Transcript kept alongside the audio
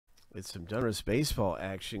It's some Donruss baseball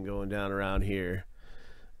action going down around here.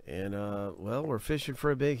 And, well, we're fishing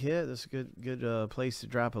for a big hit. This is a good place to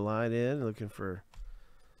drop a line in. Looking for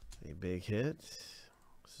a big hit.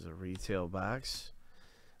 This is a retail box.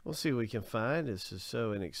 We'll see what we can find. This is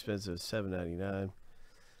so inexpensive, $7.99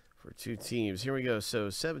 for 2 teams. Here we go. So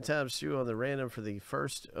 7 times through on the random for the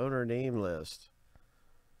first owner name list.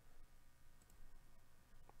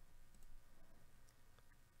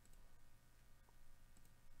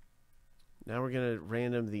 Now we're going to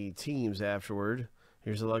random the teams afterward.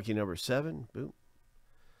 Here's a lucky number 7. Boom.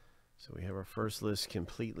 So we have our first list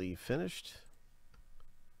completely finished.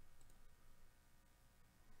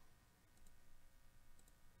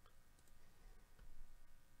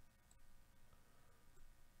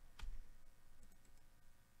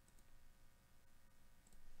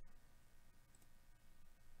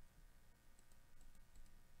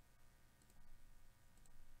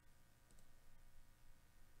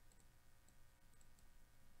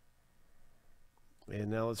 And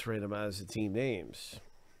now let's randomize the team names.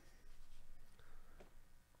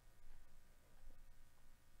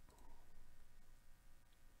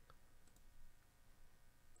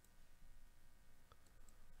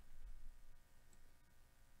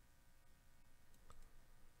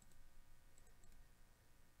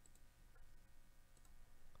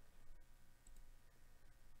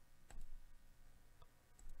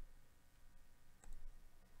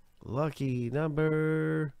 Lucky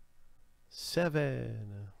number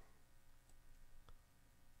 7.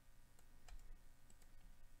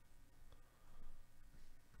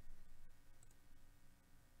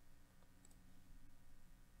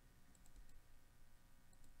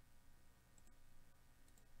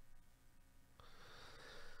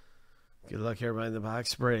 Good luck, everybody, in the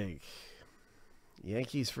box break.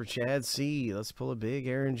 Yankees for Chad C. Let's pull a big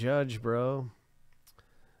Aaron Judge, bro.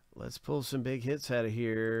 Let's pull some big hits out of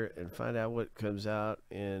here and find out what comes out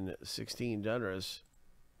in 16 Donruss.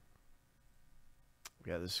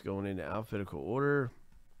 We got this going into alphabetical order.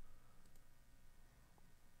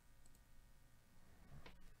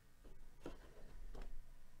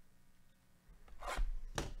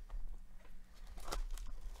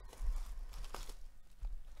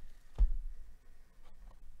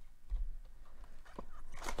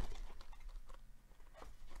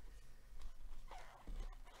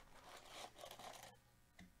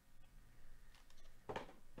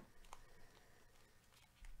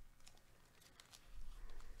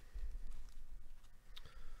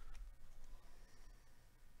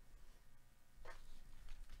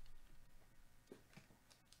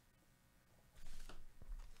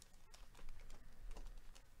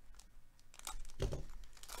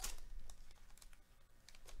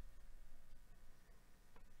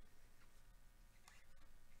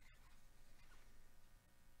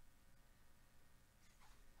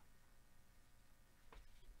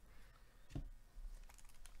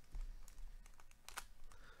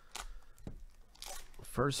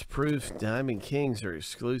 First proof Diamond Kings are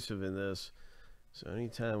exclusive in this. So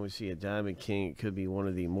anytime we see a Diamond King, it could be one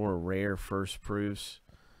of the more rare first proofs.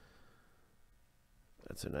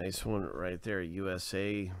 That's a nice one right there.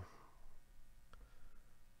 USA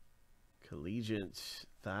Collegiate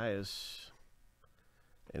Thias.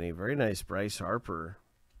 And a very nice Bryce Harper.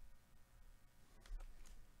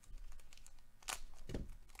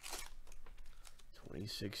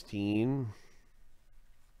 (2016).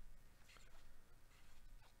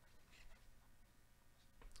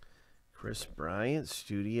 Chris Bryant,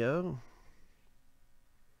 Studio.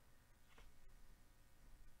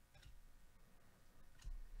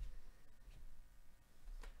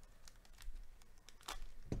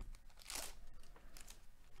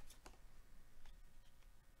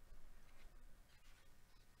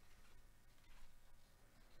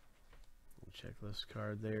 Checklist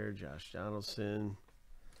card there, Josh Donaldson.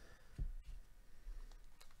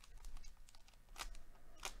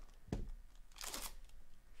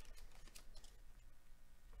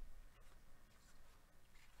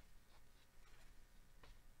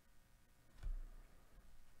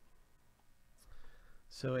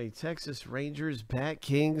 So a Texas Rangers Bat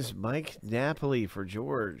Kings Mike Napoli for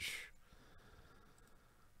George.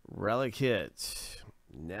 Relic hit.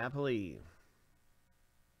 Napoli.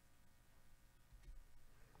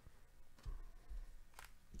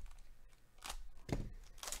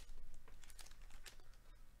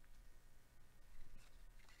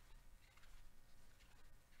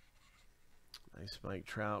 Nice Mike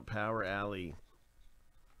Trout Power Alley.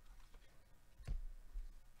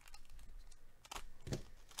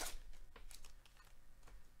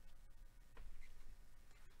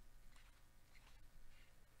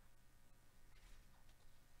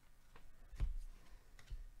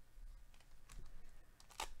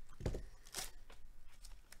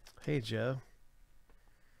 Hey, Joe.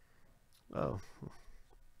 Oh.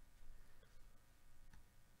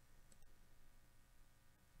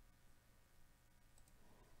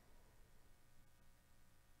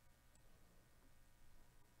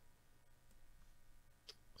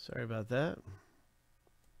 Sorry about that.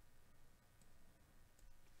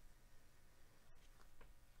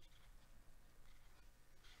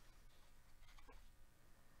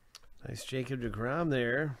 Nice Jacob deGrom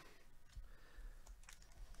there.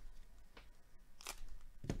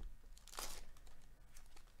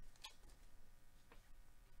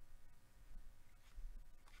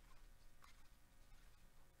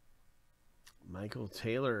 Michael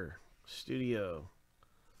Taylor, Studio.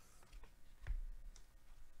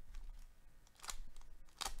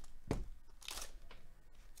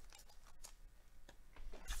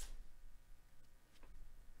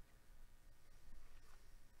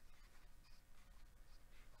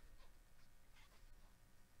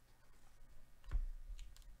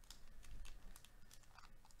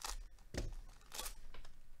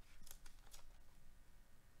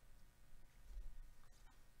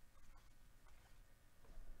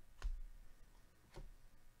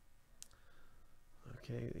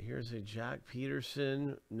 Okay, here's a Jock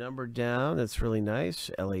Peterson number down. That's really nice.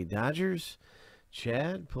 LA Dodgers.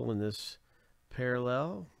 Chad pulling this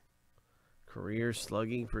parallel. Career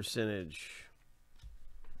slugging percentage.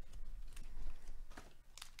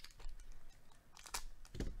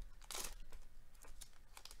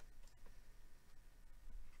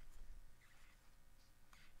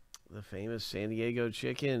 The famous San Diego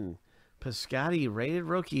Chicken. Piscotti, rated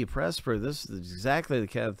rookie, press proof. This is exactly the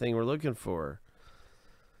kind of thing we're looking for.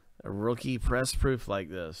 A rookie press proof like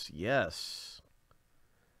this. Yes.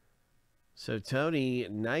 So, Tony,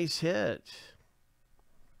 nice hit.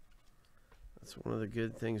 That's one of the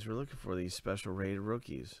good things we're looking for, these special rated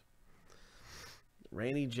rookies.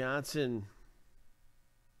 Randy Johnson.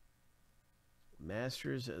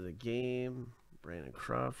 Masters of the Game. Brandon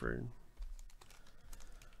Crawford.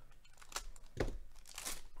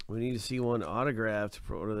 We need to see one autographed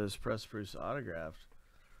for one of those press proofs autographed.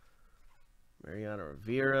 Mariano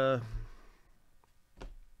Rivera.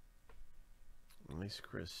 Nice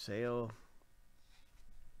Chris Sale.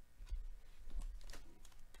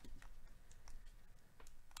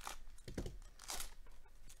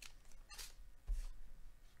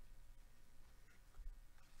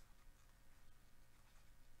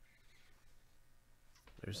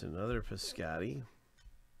 There's another Piscotti.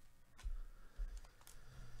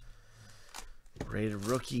 Rated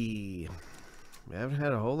rookie. We haven't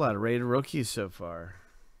had a whole lot of rated rookies so far.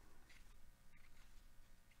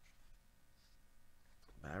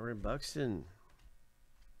 Byron Buxton.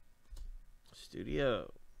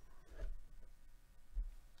 Studio.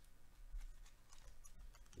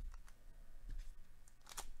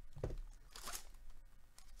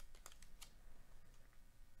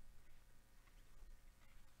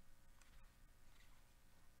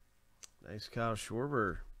 Nice Kyle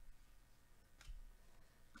Schwarber.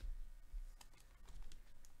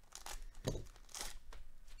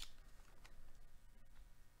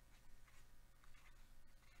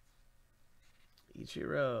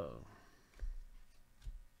 Ichiro.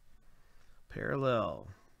 Parallel.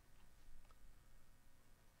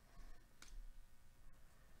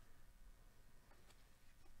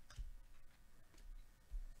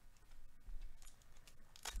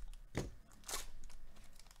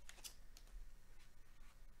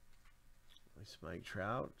 Nice Mike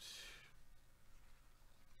Trout.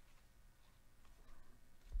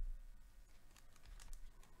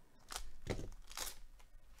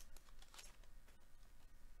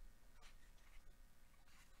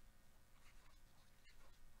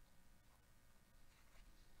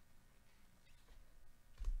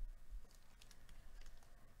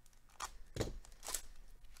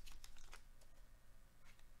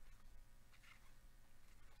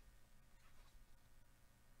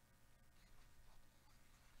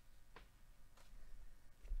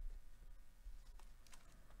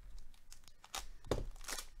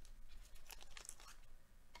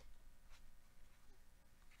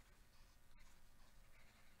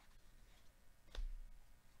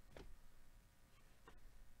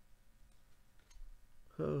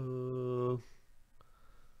 Ho.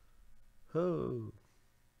 Ho.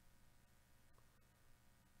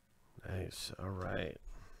 Nice. All right.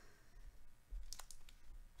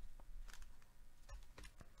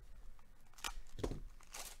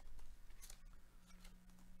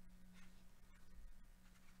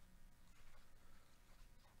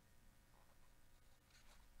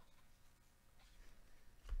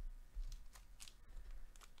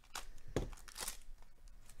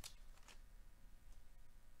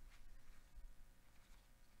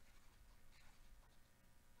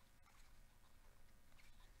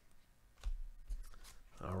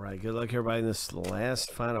 right, good luck everybody in this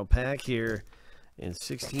last final pack here in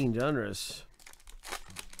 16 Donruss.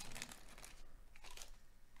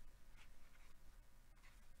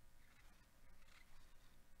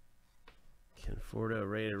 Conforto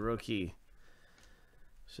rated rookie.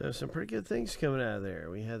 So some pretty good things coming out of there.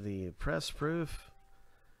 We had the press proof.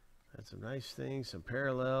 Had some nice things, some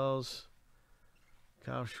parallels.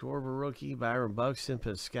 Kyle Schwarber rookie, Byron Buxton,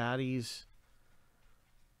 Piscotty's.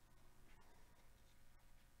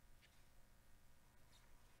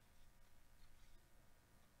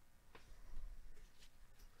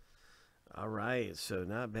 All right, so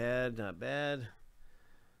not bad, not bad.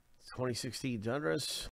 2016 Donruss.